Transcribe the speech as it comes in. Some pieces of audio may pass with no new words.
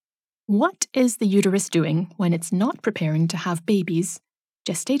What is the uterus doing when it's not preparing to have babies,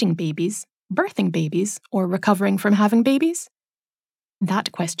 gestating babies, birthing babies, or recovering from having babies?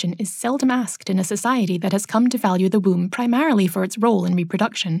 That question is seldom asked in a society that has come to value the womb primarily for its role in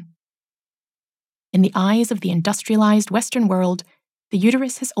reproduction. In the eyes of the industrialized Western world, the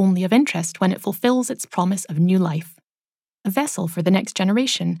uterus is only of interest when it fulfills its promise of new life, a vessel for the next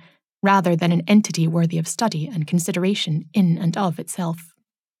generation, rather than an entity worthy of study and consideration in and of itself.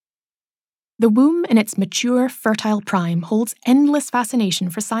 The womb in its mature, fertile prime holds endless fascination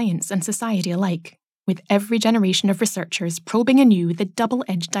for science and society alike, with every generation of researchers probing anew the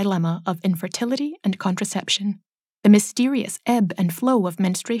double-edged dilemma of infertility and contraception, the mysterious ebb and flow of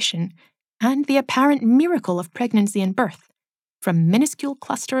menstruation, and the apparent miracle of pregnancy and birth, from minuscule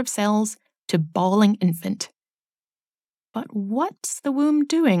cluster of cells to bawling infant. But what's the womb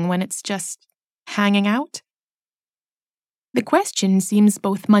doing when it's just hanging out? The question seems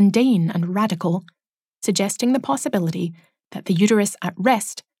both mundane and radical, suggesting the possibility that the uterus at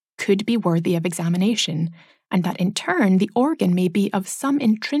rest could be worthy of examination, and that in turn the organ may be of some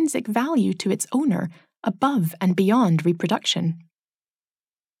intrinsic value to its owner above and beyond reproduction.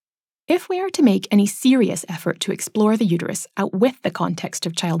 If we are to make any serious effort to explore the uterus out with the context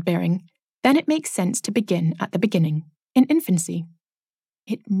of childbearing, then it makes sense to begin at the beginning, in infancy.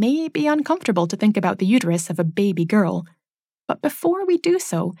 It may be uncomfortable to think about the uterus of a baby girl, but before we do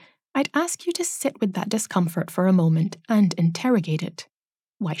so, I'd ask you to sit with that discomfort for a moment and interrogate it.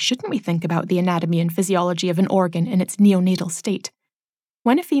 Why shouldn't we think about the anatomy and physiology of an organ in its neonatal state?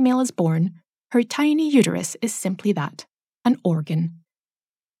 When a female is born, her tiny uterus is simply that, an organ.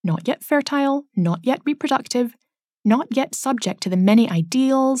 Not yet fertile, not yet reproductive, not yet subject to the many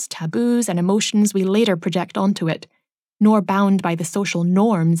ideals, taboos, and emotions we later project onto it, nor bound by the social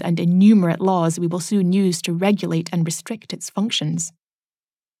norms and innumerate laws we will soon use to regulate and restrict its functions.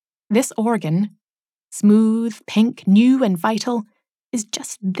 This organ, smooth, pink, new, and vital, is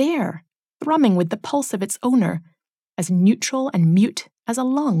just there, thrumming with the pulse of its owner, as neutral and mute as a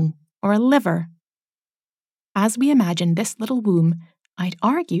lung or a liver. As we imagine this little womb, I'd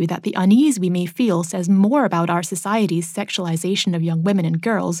argue that the unease we may feel says more about our society's sexualization of young women and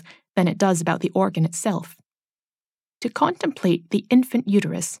girls than it does about the organ itself. To contemplate the infant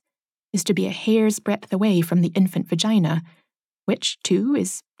uterus is to be a hair's breadth away from the infant vagina, which, too,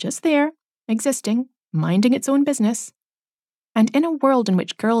 is just there, existing, minding its own business. And in a world in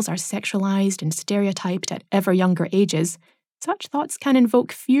which girls are sexualized and stereotyped at ever younger ages, such thoughts can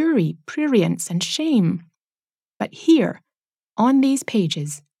invoke fury, prurience, and shame. But here, on these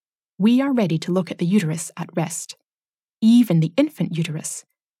pages, we are ready to look at the uterus at rest, even the infant uterus,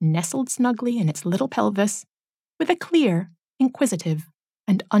 nestled snugly in its little pelvis, with a clear, inquisitive,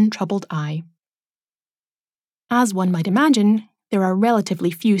 and untroubled eye. As one might imagine, there are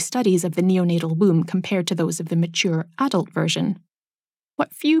relatively few studies of the neonatal womb compared to those of the mature adult version.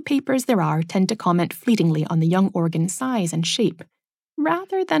 What few papers there are tend to comment fleetingly on the young organ's size and shape,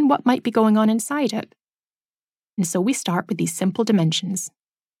 rather than what might be going on inside it. And so we start with these simple dimensions,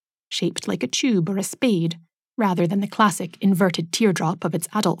 shaped like a tube or a spade, rather than the classic inverted teardrop of its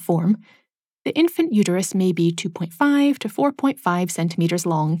adult form. The infant uterus may be 2.5 to 4.5 centimeters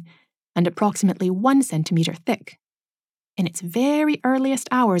long and approximately 1 centimeter thick. In its very earliest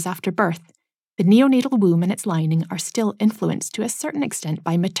hours after birth, the neonatal womb and its lining are still influenced to a certain extent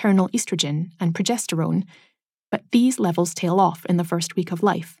by maternal estrogen and progesterone, but these levels tail off in the first week of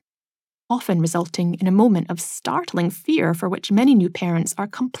life, often resulting in a moment of startling fear for which many new parents are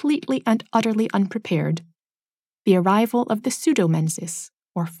completely and utterly unprepared: the arrival of the pseudomenses,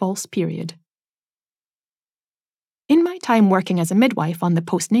 or false period. In my time working as a midwife on the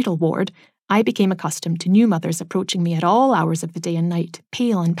postnatal ward, I became accustomed to new mothers approaching me at all hours of the day and night,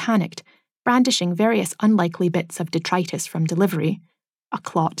 pale and panicked, brandishing various unlikely bits of detritus from delivery: a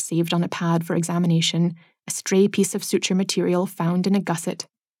clot saved on a pad for examination, a stray piece of suture material found in a gusset,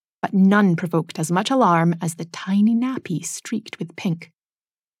 but none provoked as much alarm as the tiny nappy streaked with pink.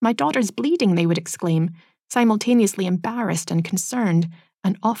 "My daughter's bleeding," they would exclaim, simultaneously embarrassed and concerned,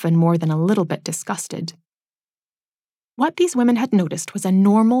 and often more than a little bit disgusted. What these women had noticed was a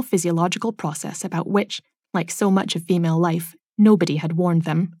normal physiological process about which, like so much of female life, nobody had warned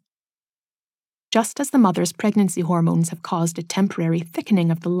them. Just as the mother's pregnancy hormones have caused a temporary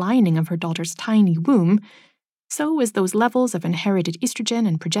thickening of the lining of her daughter's tiny womb, so as those levels of inherited estrogen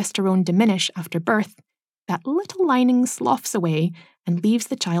and progesterone diminish after birth, that little lining sloughs away and leaves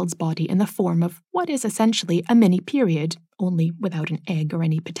the child's body in the form of what is essentially a mini period, only without an egg or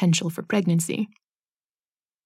any potential for pregnancy.